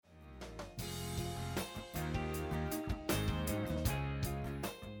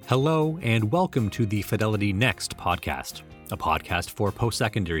Hello, and welcome to the Fidelity Next podcast, a podcast for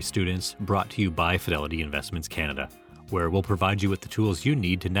post-secondary students brought to you by Fidelity Investments Canada, where we'll provide you with the tools you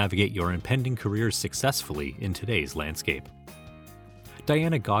need to navigate your impending careers successfully in today's landscape.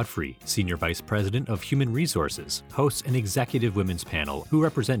 Diana Godfrey, Senior Vice President of Human Resources, hosts an executive women's panel who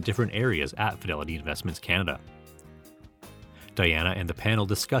represent different areas at Fidelity Investments Canada. Diana and the panel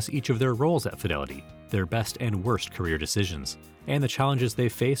discuss each of their roles at Fidelity, their best and worst career decisions, and the challenges they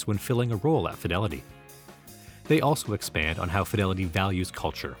face when filling a role at Fidelity. They also expand on how Fidelity values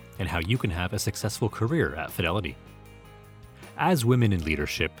culture and how you can have a successful career at Fidelity. As women in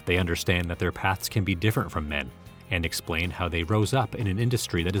leadership, they understand that their paths can be different from men and explain how they rose up in an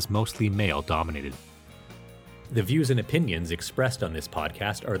industry that is mostly male-dominated. The views and opinions expressed on this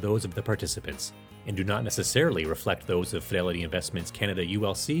podcast are those of the participants and do not necessarily reflect those of Fidelity Investments Canada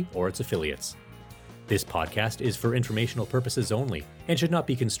ULC or its affiliates. This podcast is for informational purposes only and should not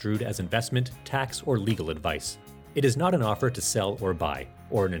be construed as investment, tax, or legal advice. It is not an offer to sell or buy,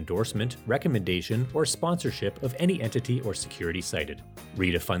 or an endorsement, recommendation, or sponsorship of any entity or security cited.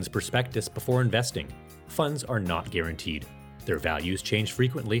 Read a fund's prospectus before investing. Funds are not guaranteed. Their values change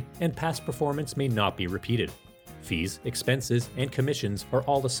frequently, and past performance may not be repeated. Fees, expenses, and commissions are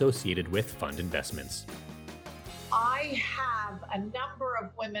all associated with fund investments. I have a number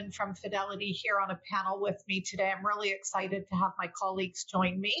of women from Fidelity here on a panel with me today. I'm really excited to have my colleagues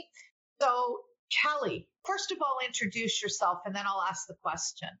join me. So, Kelly, first of all, introduce yourself and then I'll ask the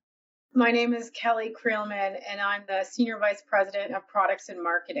question. My name is Kelly Creelman and I'm the Senior Vice President of Products and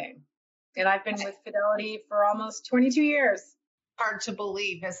Marketing. And I've been with Fidelity for almost 22 years. Hard to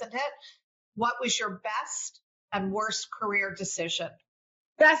believe, isn't it? What was your best and worst career decision?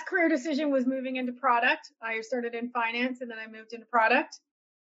 Best career decision was moving into product. I started in finance and then I moved into product.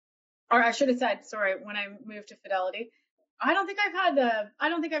 Or I should have said, sorry, when I moved to Fidelity. I don't think I've had a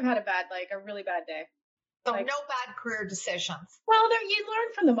really bad day. So no bad career decisions. Well, you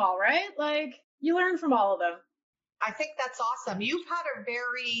learn from them all, right? You learn from all of them. I think that's awesome. You've had a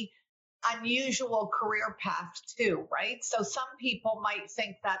very unusual career path too, right? So some people might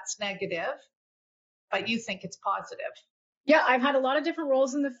think that's negative, but you think it's positive. Yeah, I've had a lot of different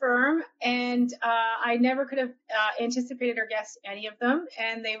roles in the firm, and I never could have anticipated or guessed any of them,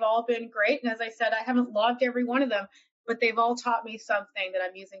 and they've all been great. And as I said, I haven't logged every one of them, but they've all taught me something that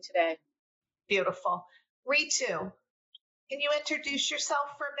I'm using today. Beautiful. Ritu, can you introduce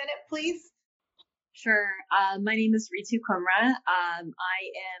yourself for a minute, please? Sure. My name is Ritu Kumra. I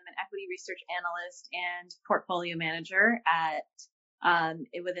am an equity research analyst and portfolio manager at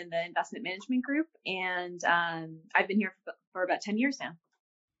within the investment management group. And I've been here for about 10 years now.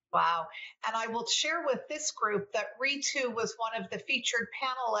 Wow. And I will share with this group that Ritu was one of the featured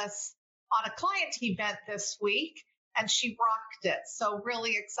panelists on a client event this week, and she rocked it. So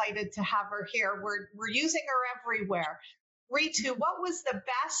really excited to have her here. We're using her everywhere. Ritu, what was the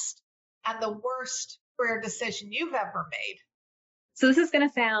best and the worst career decision you've ever made? So this is going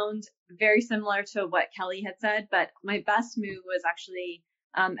to sound very similar to what Kelly had said, but my best move was actually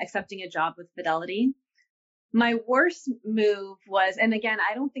accepting a job with Fidelity. My worst move was, and again,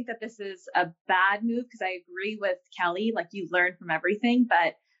 I don't think that this is a bad move because I agree with Kelly, you learn from everything.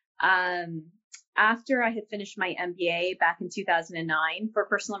 But after I had finished my MBA back in 2009, for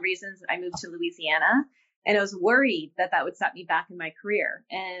personal reasons, I moved to Louisiana. And I was worried that would set me back in my career.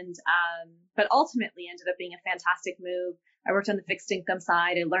 And but ultimately ended up being a fantastic move. I worked on the fixed income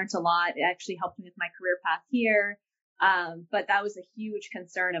side. I learned a lot. It actually helped me with my career path here. But that was a huge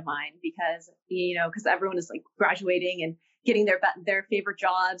concern of mine because everyone is graduating and getting their favorite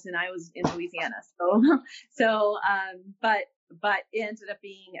jobs. And I was in Louisiana. But it ended up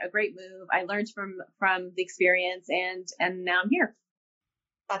being a great move. I learned from the experience and now I'm here.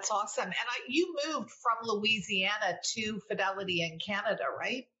 That's awesome. And you moved from Louisiana to Fidelity in Canada,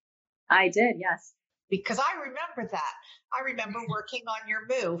 right? I did, yes. Because I remember that. I remember working on your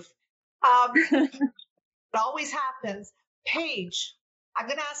move. It always happens. Paige, I'm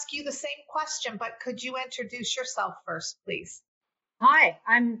going to ask you the same question, but could you introduce yourself first, please? Hi,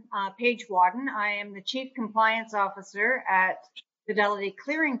 I'm Paige Wadden. I am the Chief Compliance Officer at Fidelity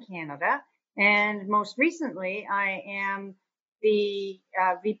Clearing Canada. And most recently, I am the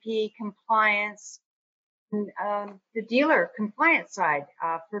VP Compliance, the dealer compliance side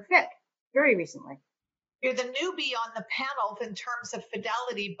for FIC very recently. You're the newbie on the panel in terms of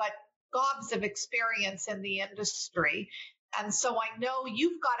Fidelity, but gobs of experience in the industry. And so I know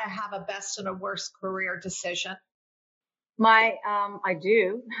you've got to have a best and a worst career decision. I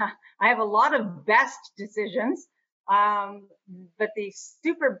do. I have a lot of best decisions, but the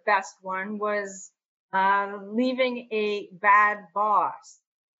super best one was leaving a bad boss.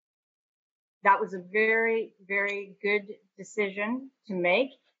 that was a very, very good decision to make,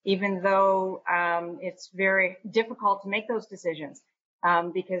 even though it's very difficult to make those decisions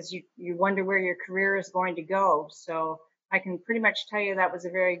because you wonder where your career is going to go. So I can pretty much tell you that was a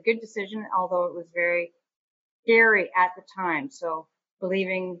very good decision, although it was very scary at the time. So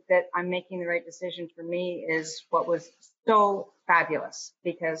believing that I'm making the right decision for me is what was so fabulous,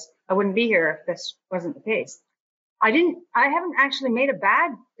 because I wouldn't be here if this wasn't the case. I haven't actually made a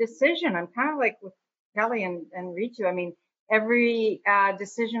bad decision. I'm kind of like with Kelly and Ritu. I mean, every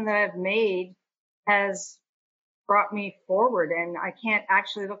decision that I've made has brought me forward, and I can't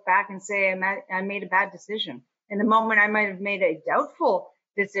actually look back and say I made a bad decision. In the moment, I might have made a doubtful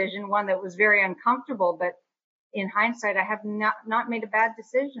decision, one that was very uncomfortable, but in hindsight, I have not made a bad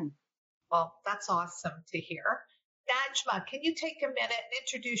decision. Well, that's awesome to hear. Najma, can you take a minute and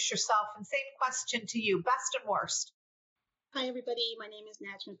introduce yourself? And same question to you, best and worst. Hi, everybody. My name is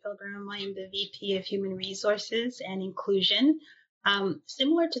Najma Pilgrim. I am the VP of Human Resources and Inclusion.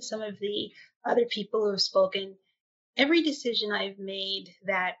 Similar to some of the other people who have spoken, every decision I've made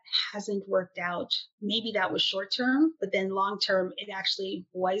that hasn't worked out, maybe that was short term, but then long term, it actually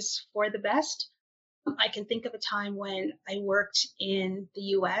was for the best. I can think of a time when I worked in the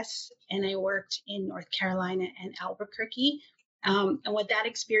US and I worked in North Carolina and Albuquerque. And what that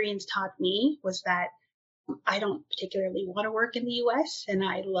experience taught me was that I don't particularly want to work in the US, and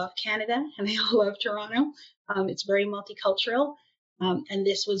I love Canada and I love Toronto. It's very multicultural. And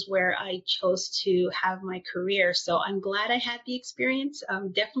this was where I chose to have my career. So I'm glad I had the experience.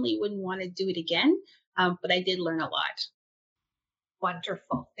 Definitely wouldn't want to do it again, but I did learn a lot.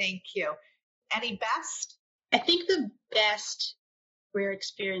 Wonderful. Thank you. Any best? I think the best career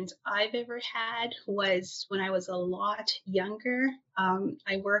experience I've ever had was when I was a lot younger.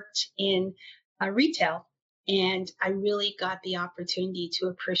 I worked in retail, and I really got the opportunity to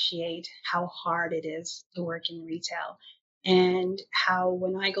appreciate how hard it is to work in retail, and how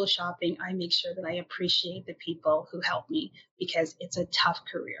when I go shopping, I make sure that I appreciate the people who help me, because it's a tough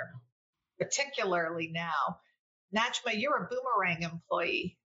career. Particularly now. Najma, you're a Boomerang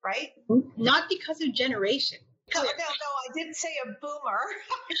employee, right? Not because of generation. No, I didn't say a boomer.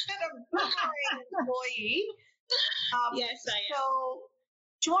 I said a Boomerang employee. Yes, I am. So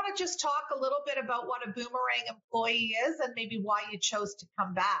do you want to just talk a little bit about what a Boomerang employee is and maybe why you chose to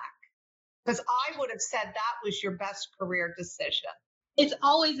come back? Because I would have said that was your best career decision. It's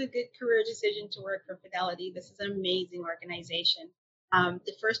always a good career decision to work for Fidelity. This is an amazing organization.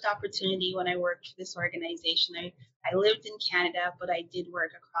 The first opportunity when I worked for this organization, I lived in Canada, but I did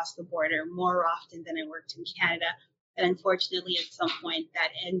work across the border more often than I worked in Canada. And unfortunately, at some point that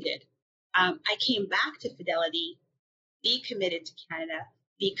ended. I came back to Fidelity, be committed to Canada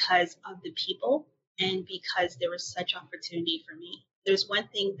because of the people and because there was such opportunity for me. There's one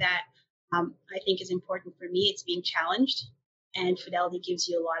thing that I think is important for me. It's being challenged, and Fidelity gives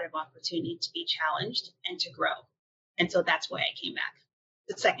you a lot of opportunity to be challenged and to grow. And so that's why I came back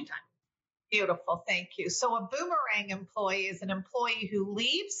the second time. Beautiful. Thank you. So a Boomerang employee is an employee who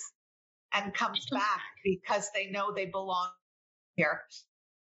leaves and comes back because they know they belong here.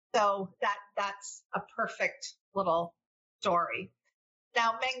 So that's a perfect little story.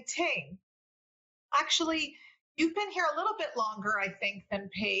 Now, Meng Ting, actually, you've been here a little bit longer, I think, than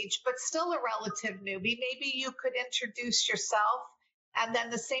Paige, but still a relative newbie. Maybe you could introduce yourself, and then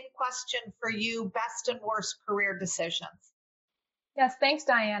the same question for you, best and worst career decisions. Yes, thanks,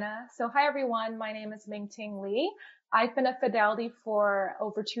 Diana. So hi, everyone. My name is Meng Ting Lee. I've been at Fidelity for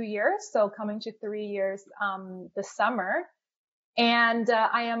over 2 years, so coming to 3 years this summer. And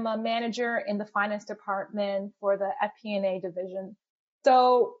I am a manager in the finance department for the FP&A division.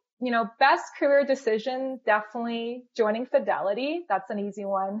 So, best career decision, definitely joining Fidelity. That's an easy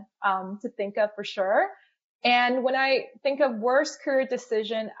one to think of for sure. And when I think of worst career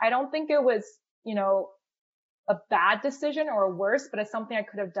decision, I don't think it was, a bad decision or worse, but it's something I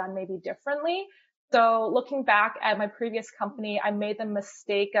could have done maybe differently. So looking back at my previous company, I made the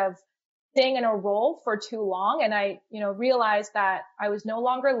mistake of staying in a role for too long. And I, realized that I was no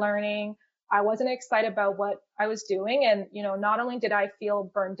longer learning. I wasn't excited about what I was doing. And, not only did I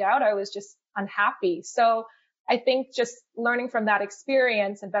feel burned out, I was just unhappy. So I think just learning from that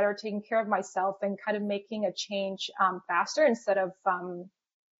experience and better taking care of myself and kind of making a change faster instead of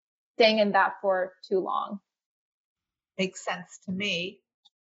staying in that for too long. Makes sense to me.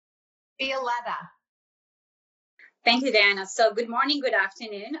 Violetta. Thank you, Diana. So good morning, good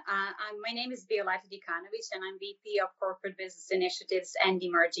afternoon. My name is Violetta Dikanovic, and I'm VP of Corporate Business Initiatives and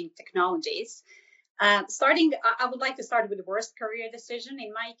Emerging Technologies. I would like to start with the worst career decision.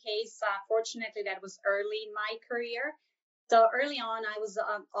 In my case, fortunately, that was early in my career. So early on, I was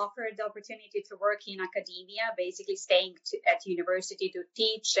offered the opportunity to work in academia, basically staying at university to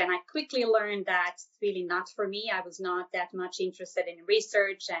teach. And I quickly learned that it's really not for me. I was not that much interested in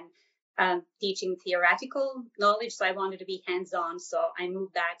research and teaching theoretical knowledge. So I wanted to be hands-on. So I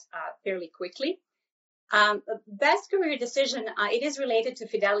moved that fairly quickly. Best career decision, it is related to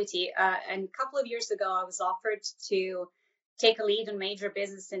Fidelity. And a couple of years ago, I was offered to take a lead on major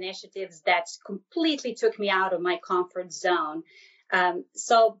business initiatives that completely took me out of my comfort zone.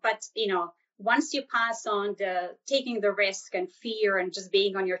 But once you pass on taking the risk and fear and just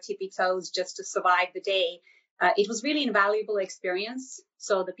being on your tippy toes just to survive the day, it was really invaluable experience.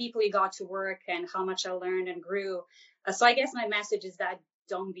 So the people you got to work and how much I learned and grew. So I guess my message is that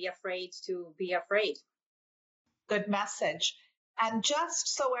don't be afraid to be afraid. Good message. And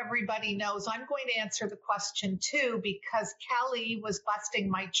just so everybody knows, I'm going to answer the question too, because Kelly was busting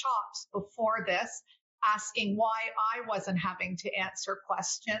my chops before this, asking why I wasn't having to answer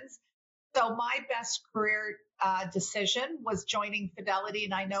questions. So my best career decision was joining Fidelity.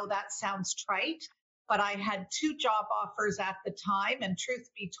 And I know that sounds trite, but I had 2 job offers at the time. And truth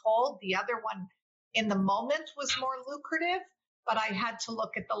be told, the other one in the moment was more lucrative, but I had to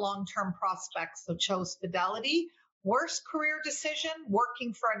look at the long-term prospects, so chose Fidelity. Worst career decision,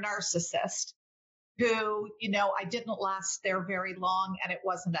 working for a narcissist who, I didn't last there very long, and it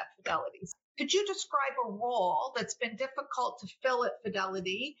wasn't at Fidelity. Could you describe a role that's been difficult to fill at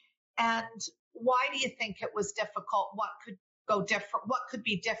Fidelity, and why do you think it was difficult? What could go different? What could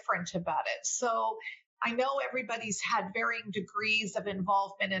be different about it? So I know everybody's had varying degrees of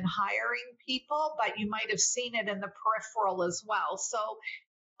involvement in hiring people, but you might have seen it in the peripheral as well. So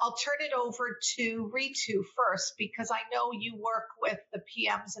I'll turn it over to Ritu first, because I know you work with the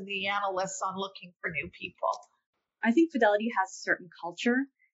PMs and the analysts on looking for new people. I think Fidelity has a certain culture,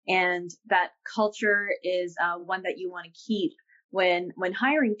 and that culture is one that you want to keep when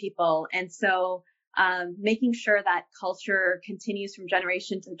hiring people. And so making sure that culture continues from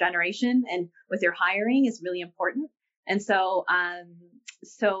generation to generation and with your hiring is really important. And so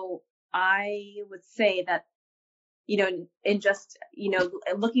I would say that in just,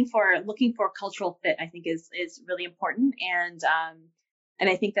 looking for cultural fit, I think is really important. And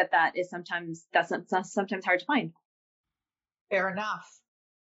I think that is sometimes hard to find. Fair enough.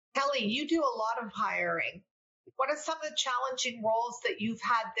 Kelly, you do a lot of hiring. What are some of the challenging roles that you've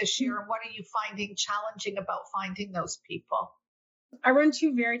had this year, and what are you finding challenging about finding those people? I run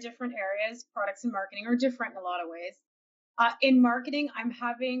 2 very different areas. Products and marketing are different in a lot of ways. In marketing, I'm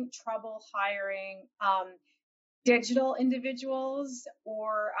having trouble hiring digital individuals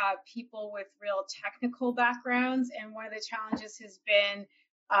or people with real technical backgrounds. And one of the challenges has been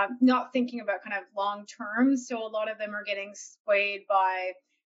not thinking about kind of long term. So a lot of them are getting swayed by,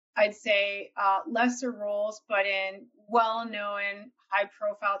 I'd say, lesser roles, but in well-known,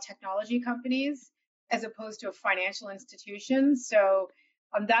 high-profile technology companies, as opposed to a financial institution. So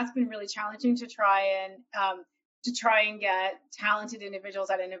that's been really challenging to try and get talented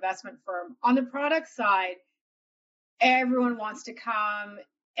individuals at an investment firm. On the product side, everyone wants to come.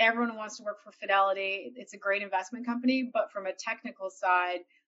 Everyone wants to work for Fidelity. It's a great investment company, but from a technical side,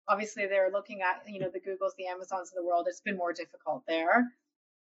 obviously they're looking at, the Googles, the Amazons of the world. It's been more difficult there.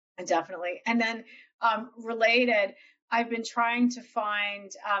 Definitely. And then related, I've been trying to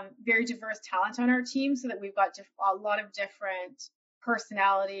find very diverse talent on our team so that we've got a lot of different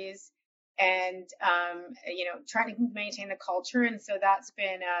personalities and, trying to maintain the culture. And so that's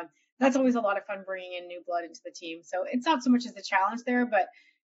always a lot of fun, bringing in new blood into the team. So it's not so much as a challenge there, but,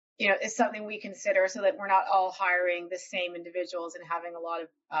 it's something we consider so that we're not all hiring the same individuals and having a lot of,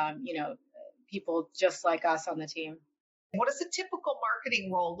 people just like us on the team. What does a typical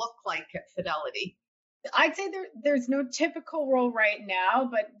marketing role look like at Fidelity? I'd say there's no typical role right now,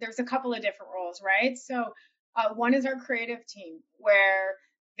 but there's a couple of different roles, right? So one is our creative team, where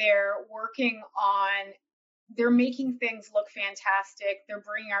they're making things look fantastic. They're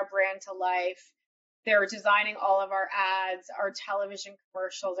bringing our brand to life. They're designing all of our ads, our television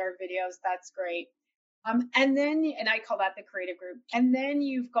commercials, our videos. That's great. And I call that the creative group. And then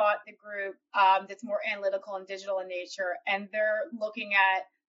you've got the group that's more analytical and digital in nature, and they're looking at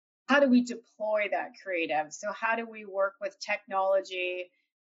how do we deploy that creative? So how do we work with technology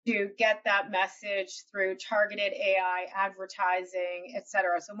to get that message through targeted AI, advertising, et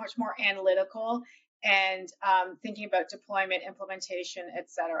cetera? So much more analytical and thinking about deployment, implementation, et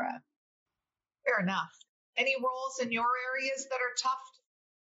cetera. Fair enough. Any roles in your areas that are tough?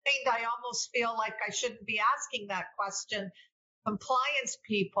 I almost feel like I shouldn't be asking that question. Compliance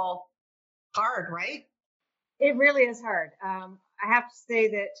people, hard, right? It really is hard. I have to say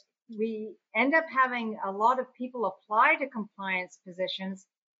that we end up having a lot of people apply to compliance positions,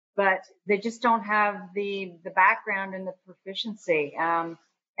 but they just don't have the background and the proficiency.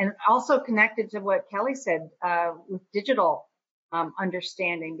 And also connected to what Kelly said with digital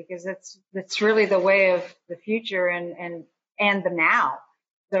understanding, because that's really the way of the future and the now.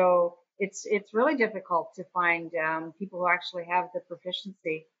 So it's really difficult to find people who actually have the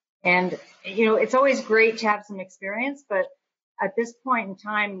proficiency. And it's always great to have some experience, but at this point in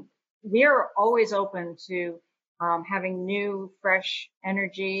time, we are always open to having new, fresh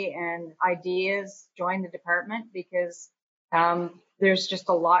energy and ideas join the department, because there's just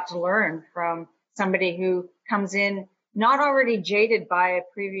a lot to learn from somebody who comes in not already jaded by a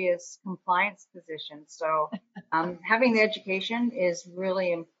previous compliance position. So having the education is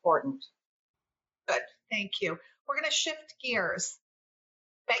really important. Good. Thank you. We're going to shift gears.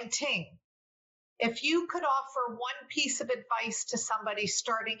 Beng-Ting, if you could offer one piece of advice to somebody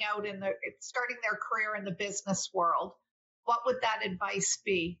starting their career in the business world, what would that advice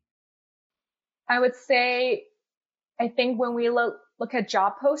be? I would say, I think when we look at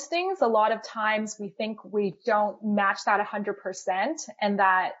job postings, a lot of times we think we don't match that 100% and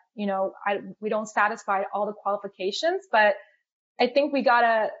that, we don't satisfy all the qualifications, but I think we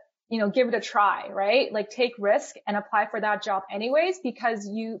gotta, give it a try, right? Like take risk and apply for that job anyways, because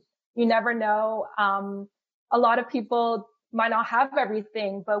you never know. A lot of people might not have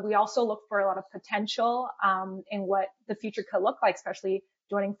everything, but we also look for a lot of potential in what the future could look like, especially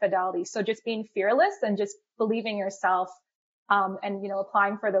joining Fidelity. So just being fearless and just believing yourself and,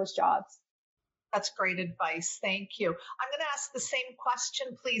 applying for those jobs. That's great advice. Thank you. I'm going to ask the same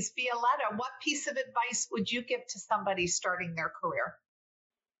question, please. Violetta, what piece of advice would you give to somebody starting their career?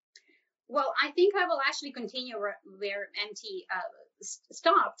 Well, I think I will actually continue where MT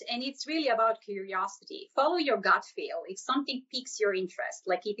stopped, and it's really about curiosity. Follow your gut feel. If something piques your interest,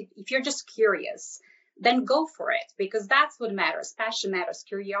 like if you're just curious, then go for it, because that's what matters. Passion matters,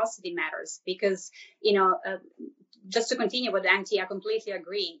 curiosity matters, because, just to continue with MT, I completely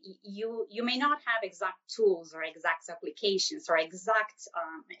agree. You may not have exact tools or exact applications or exact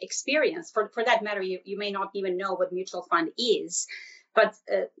experience. For that matter, you may not even know what mutual fund is. But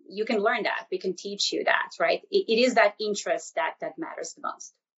you can learn that. We can teach you that, right? It is that interest that matters the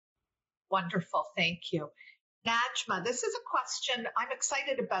most. Wonderful. Thank you. Najma, this is a question. I'm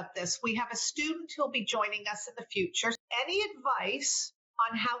excited about this. We have a student who'll be joining us in the future. Any advice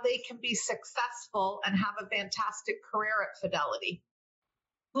on how they can be successful and have a fantastic career at Fidelity?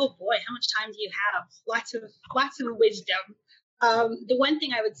 Oh boy, how much time do you have? Lots of wisdom. The one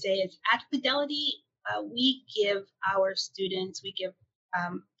thing I would say is at Fidelity, we give our students, if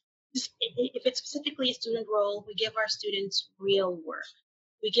it's specifically a student role, we give our students real work.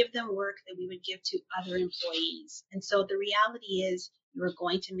 We give them work that we would give to other employees. And so the reality is you're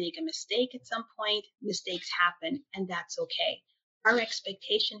going to make a mistake at some point. Mistakes happen, and that's okay. Our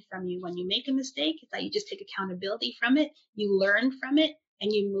expectation from you when you make a mistake is that you just take accountability from it, you learn from it,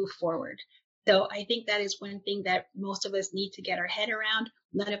 and you move forward. So I think that is one thing that most of us need to get our head around.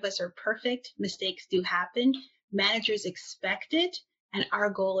 None of us are perfect. Mistakes do happen. Managers expect it. And our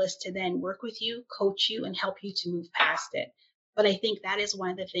goal is to then work with you, coach you, and help you to move past it. But I think that is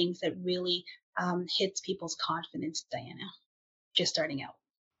one of the things that really hits people's confidence, Diana, just starting out.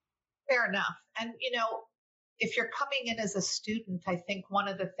 Fair enough. And, if you're coming in as a student, I think one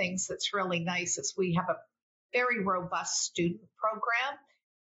of the things that's really nice is we have a very robust student program.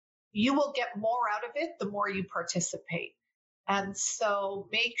 You will get more out of it the more you participate. And so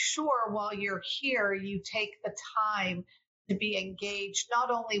make sure while you're here, you take the time to be engaged, not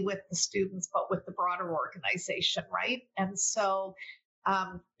only with the students, but with the broader organization, right? And so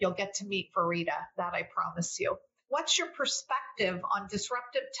you'll get to meet Farida, that I promise you. What's your perspective on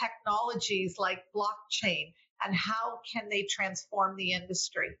disruptive technologies like blockchain, and how can they transform the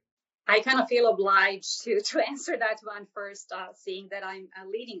industry? I kind of feel obliged to answer that one first, seeing that I'm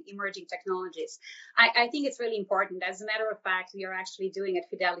leading emerging technologies. I think it's really important. As a matter of fact, we are actually doing at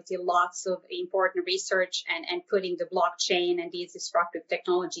Fidelity lots of important research and putting the blockchain and these disruptive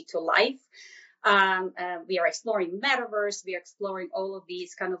technology to life. We are exploring metaverse. We are exploring all of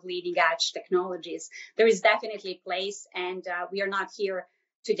these kind of leading edge technologies. There is definitely a place, and we are not here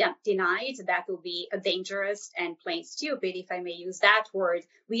to deny it. That will be dangerous and plain stupid, if I may use that word.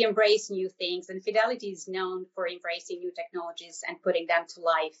 We embrace new things, and Fidelity is known for embracing new technologies and putting them to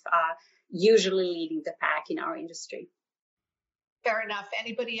life, usually leading the pack in our industry. Fair enough.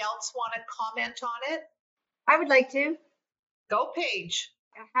 Anybody else want to comment on it? I would like to. Go, Paige.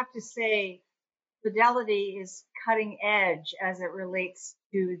 I have to say, Fidelity is cutting edge as it relates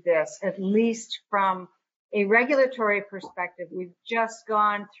to this, at least from a regulatory perspective, we've just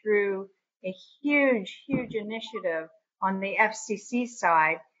gone through a huge initiative on the FCC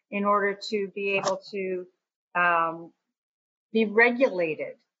side in order to be able to be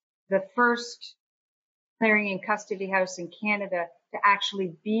regulated, the first clearing and custody house in Canada to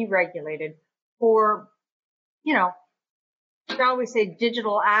actually be regulated for, shall we say,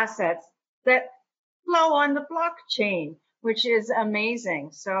 digital assets that flow on the blockchain, which is amazing.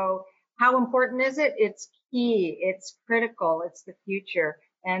 So how important is it? It's key. It's critical. It's the future.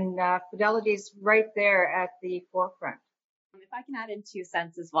 And Fidelity's right there at the forefront. If I can add in 2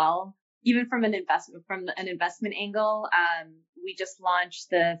 cents as well, even from an investment angle, we just launched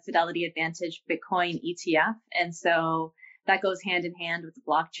the Fidelity Advantage Bitcoin ETF, and so that goes hand in hand with the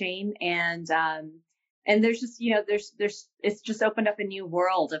blockchain. And there's just there's it's just opened up a new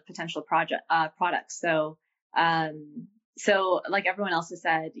world of potential products. So like everyone else has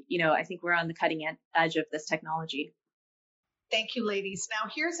said, I think we're on the cutting edge of this technology. Thank you, ladies. Now,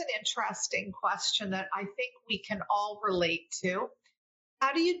 here's an interesting question that I think we can all relate to.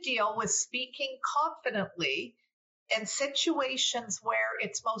 How do you deal with speaking confidently in situations where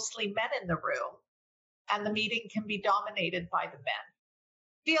it's mostly men in the room and the meeting can be dominated by the men?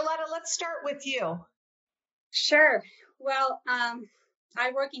 Violetta, let's start with you. Sure. Well,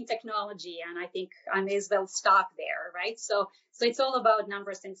 I work in technology, and I think I may as well stop there, right? So it's all about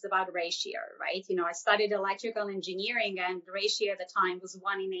numbers and it's about ratio, right? I studied electrical engineering, and the ratio at the time was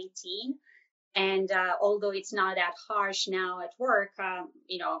 1 in 18. And although it's not that harsh now at work,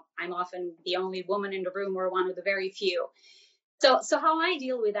 I'm often the only woman in the room or one of the very few. So how I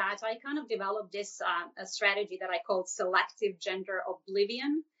deal with that, I kind of developed this a strategy that I called selective gender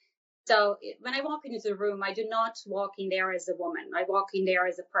oblivion. So when I walk into the room, I do not walk in there as a woman. I walk in there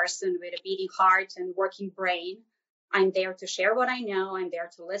as a person with a beating heart and working brain. I'm there to share what I know. I'm there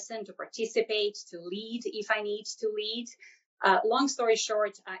to listen, to participate, to lead if I need to lead. Long story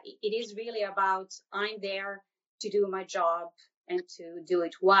short, it is really about I'm there to do my job and to do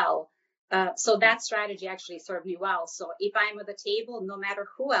it well. So that strategy actually served me well. So if I'm at the table, no matter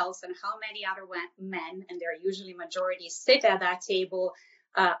who else and how many other men, and they're usually majorities, sit at that table,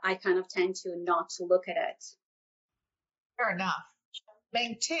 I kind of tend to not to look at it. Fair enough.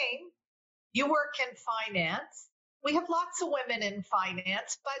 Ming-Ting, you work in finance. We have lots of women in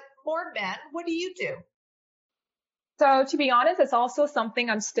finance, but more men. What do you do? So to be honest, it's also something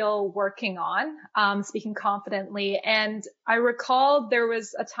I'm still working on, speaking confidently. And I recall there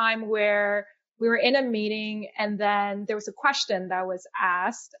was a time where we were in a meeting and then there was a question that was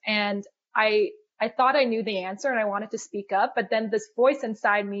asked, and I thought I knew the answer and I wanted to speak up, but then this voice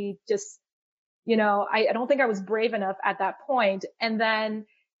inside me just, I don't think I was brave enough at that point. And then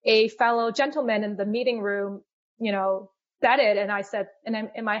a fellow gentleman in the meeting room, said it, and I said, and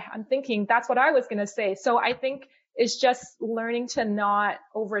I'm thinking that's what I was going to say. So I think it's just learning to not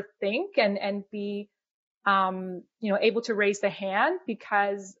overthink and be, able to raise the hand,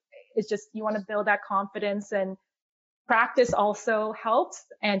 because it's just, you want to build that confidence, and practice also helps,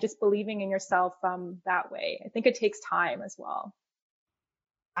 and just believing in yourself that way. I think it takes time as well.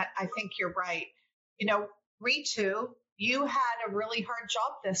 I think you're right. Ritu, you had a really hard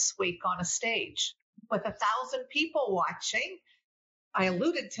job this week on a stage with 1,000 people watching. I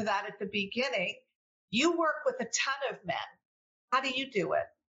alluded to that at the beginning. You work with a ton of men. How do you do it?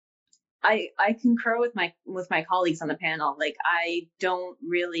 I concur with my colleagues on the panel. Like, I don't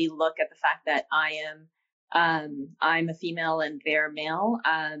really look at the fact that I'm a female and they're male.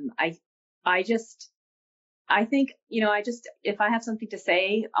 I think, if I have something to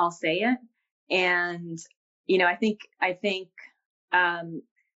say, I'll say it. And, I think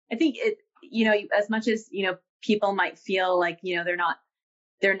it, as much as, people might feel like,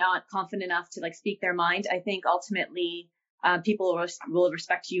 they're not confident enough to speak their mind, I think ultimately, people will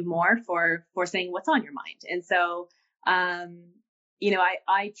respect you more for saying what's on your mind. And so, I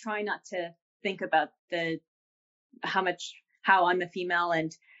try not to think about how I'm a female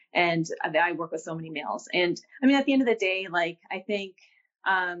and I work with so many males. And I mean, at the end of the day, I think,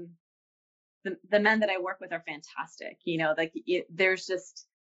 the men that I work with are fantastic.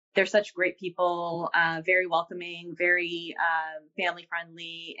 They're such great people, very welcoming, very, family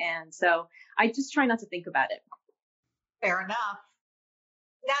friendly. And so I just try not to think about it. Fair enough.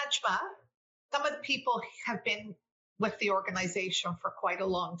 Najma, some of the people have been with the organization for quite a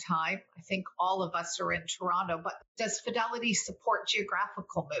long time. I think all of us are in Toronto, but does Fidelity support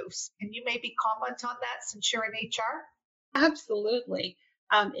geographical moves? Can you maybe comment on that since you're in HR? Absolutely.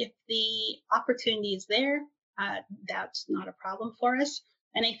 If the opportunity is there, that's not a problem for us.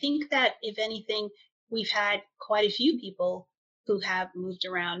 And I think that if anything, we've had quite a few people who have moved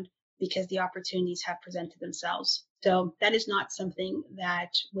around because the opportunities have presented themselves. So that is not something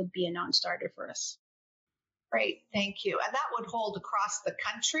that would be a non-starter for us. Great, thank you. And that would hold across the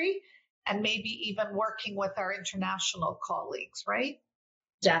country and maybe even working with our international colleagues, right?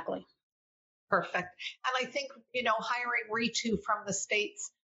 Exactly. Perfect. And I think, hiring Ritu from the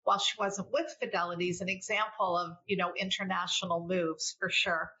States while she wasn't with Fidelity is an example of, international moves for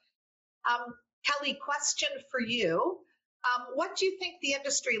sure. Kelly, question for you. What do you think the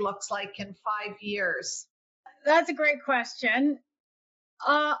industry looks like in 5 years? That's a great question.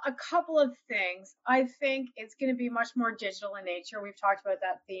 A couple of things. I think it's going to be much more digital in nature. We've talked about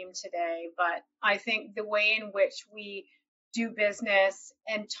that theme today, but I think the way in which we do business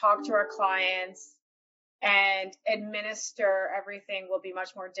and talk to our clients and administer everything will be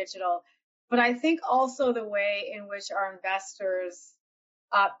much more digital. But I think also the way in which our investors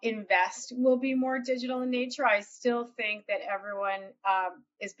invest will be more digital in nature. I still think that everyone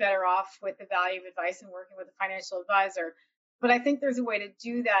is better off with the value of advice and working with a financial advisor. But I think there's a way to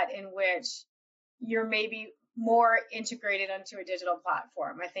do that in which you're maybe more integrated onto a digital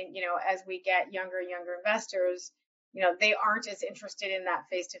platform. I think, as we get younger and younger investors, they aren't as interested in that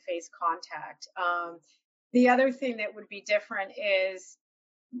face-to-face contact. The other thing that would be different is,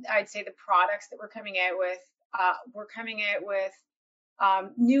 I'd say, the products that we're coming out with. We're coming out with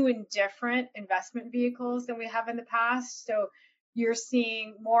new and different investment vehicles than we have in the past. So you're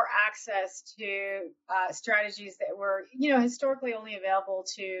seeing more access to strategies that were, historically only available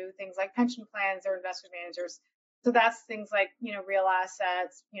to things like pension plans or investment managers. So that's things like, real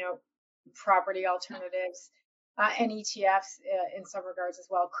assets, property alternatives, and ETFs in some regards as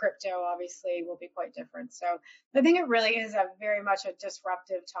well. Crypto obviously will be quite different. So I think it really is very much a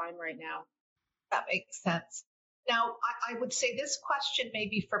disruptive time right now. That makes sense. Now, I would say this question may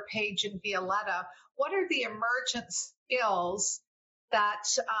be for Paige and Violetta. What are the emergent skills that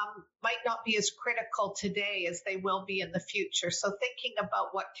might not be as critical today as they will be in the future? So thinking about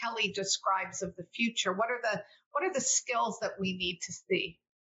what Kelly describes of the future, what are the skills that we need to see?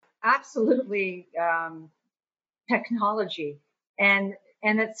 Absolutely, technology. And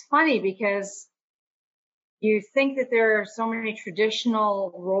it's funny because you think that there are so many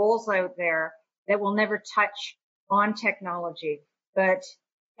traditional roles out there that will never touch on technology, but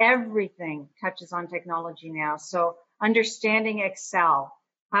everything touches on technology now. So understanding Excel,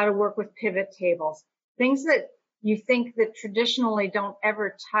 how to work with pivot tables, things that you think that traditionally don't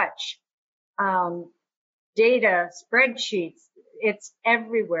ever touch, data, spreadsheets, it's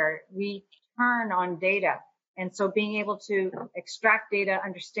everywhere. We turn on data. And so being able to extract data,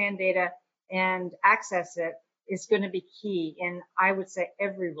 understand data, and access it is going to be key in, I would say,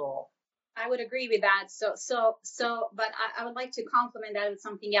 every role. I would agree with that. But I would like to complement that with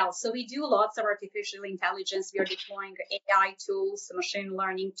something else. So we do lots of artificial intelligence. We are deploying AI tools, machine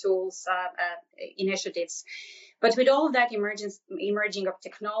learning tools, initiatives. But with all of that emerging of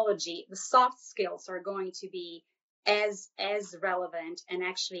technology, the soft skills are going to be as relevant and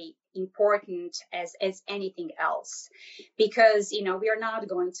actually important as anything else, because we are not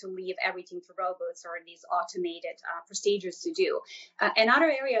going to leave everything to robots or these automated procedures to do. Another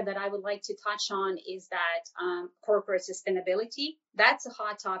area that I would like to touch on is that corporate sustainability. That's a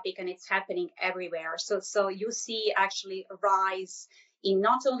hot topic and it's happening everywhere. So you see actually a rise in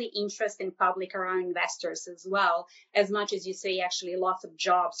not only interest in public around investors as well, as much as you say actually lots of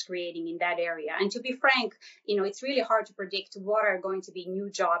jobs creating in that area. And to be frank, it's really hard to predict what are going to be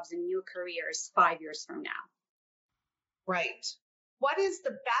new jobs and new careers 5 years from now. Right. What is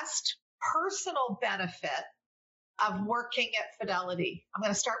the best personal benefit of working at Fidelity? I'm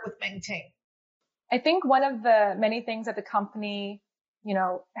going to start with Meng-Ting. I think one of the many things that the company,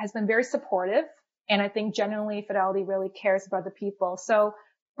 has been very supportive. And I think generally Fidelity really cares about the people. So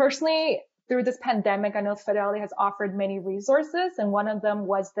personally, through this pandemic, I know Fidelity has offered many resources. And one of them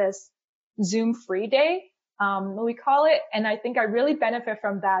was this Zoom free day, we call it. And I think I really benefit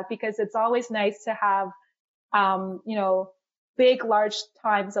from that because it's always nice to have, big, large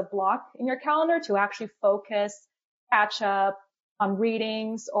times of block in your calendar to actually focus, catch up on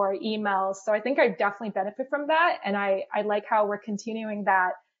readings or emails. So I think I definitely benefit from that. And I like how we're continuing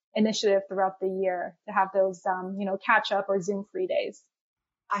that initiative throughout the year to have those, catch up or Zoom free days.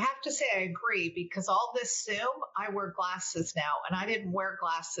 I have to say I agree because all this Zoom, I wear glasses now and I didn't wear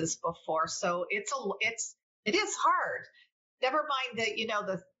glasses before. So it is hard. Never mind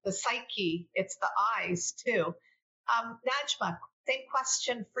the psyche, it's the eyes too. Najma, same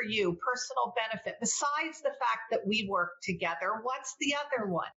question for you. Personal benefit. Besides the fact that we work together, what's the other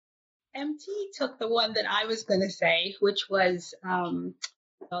one? MT took the one that I was going to say, which was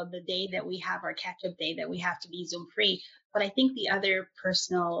the day that we have our catch-up day that we have to be Zoom free. But I think the other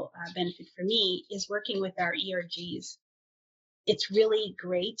personal benefit for me is working with our ERGs. It's really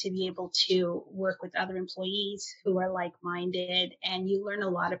great to be able to work with other employees who are like-minded, and you learn a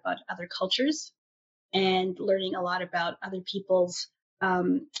lot about other cultures and learning a lot about other people's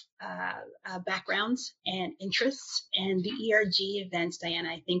backgrounds and interests. And the ERG events, Diana,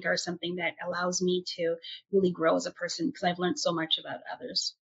 I think are something that allows me to really grow as a person because I've learned so much about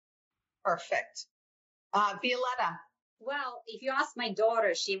others. Perfect. Violetta. Well, if you ask my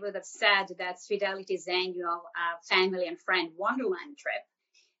daughter, she would have said that's Fidelity's annual family and friend Wonderland trip.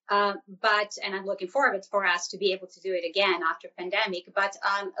 And I'm looking forward for us to be able to do it again after pandemic. But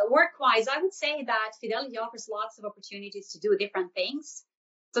work-wise, I would say that Fidelity offers lots of opportunities to do different things.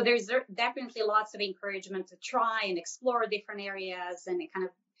 So there's definitely lots of encouragement to try and explore different areas and kind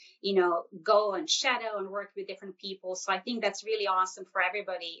of, go and shadow and work with different people. So I think that's really awesome for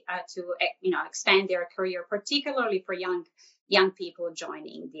everybody to, expand their career, particularly for young people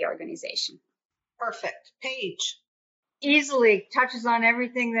joining the organization. Perfect. Paige. Easily touches on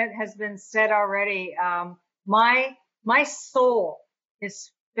everything that has been said already. My soul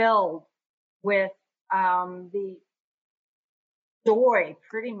is filled with the joy,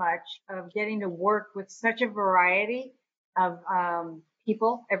 pretty much, of getting to work with such a variety of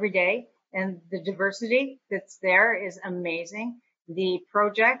people every day, and the diversity that's there is amazing. The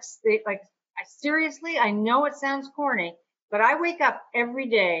projects, seriously, I know it sounds corny, but I wake up every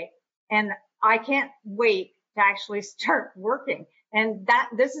day and I can't wait to actually start working. And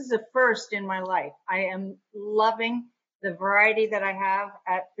this is a first in my life. I am loving the variety that I have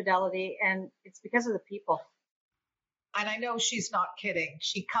at Fidelity, and it's because of the people. And I know she's not kidding.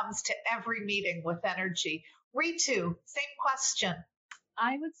 She comes to every meeting with energy. Ritu, same question.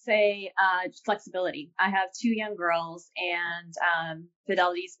 I would say just flexibility. I have 2 young girls, and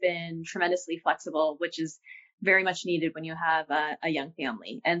Fidelity's been tremendously flexible, which is very much needed when you have a young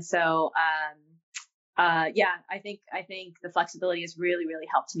family. And so, I think the flexibility has really, really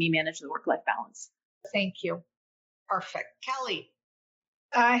helped me manage the work-life balance. Thank you. Perfect. Kelly.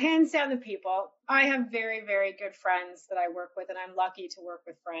 Hands down the people. I have very, very good friends that I work with, and I'm lucky to work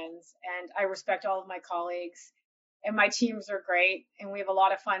with friends. And I respect all of my colleagues, and my teams are great, and we have a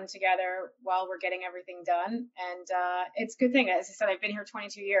lot of fun together while we're getting everything done. And it's a good thing. As I said, I've been here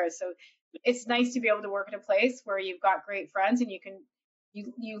 22 years, so it's nice to be able to work at a place where you've got great friends, and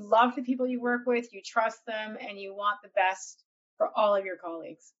you love the people you work with, you trust them, and you want the best for all of your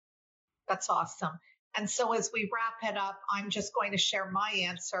colleagues. That's awesome. And so as we wrap it up, I'm just going to share my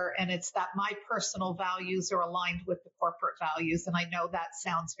answer, and it's that my personal values are aligned with the corporate values. And I know that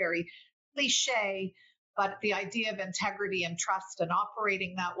sounds very cliche, but the idea of integrity and trust and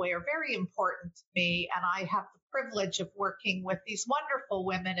operating that way are very important to me. And I have the privilege of working with these wonderful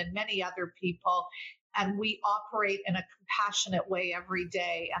women and many other people. And we operate in a compassionate way every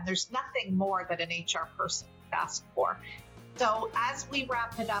day. And there's nothing more that an HR person could ask for. So as we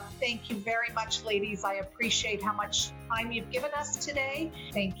wrap it up, thank you very much, ladies. I appreciate how much time you've given us today.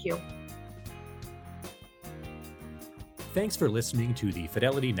 Thank you. Thanks for listening to the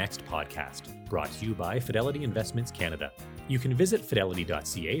Fidelity Next podcast, brought to you by Fidelity Investments Canada. You can visit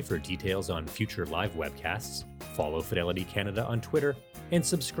fidelity.ca for details on future live webcasts, follow Fidelity Canada on Twitter, and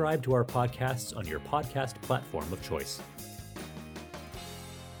subscribe to our podcasts on your podcast platform of choice.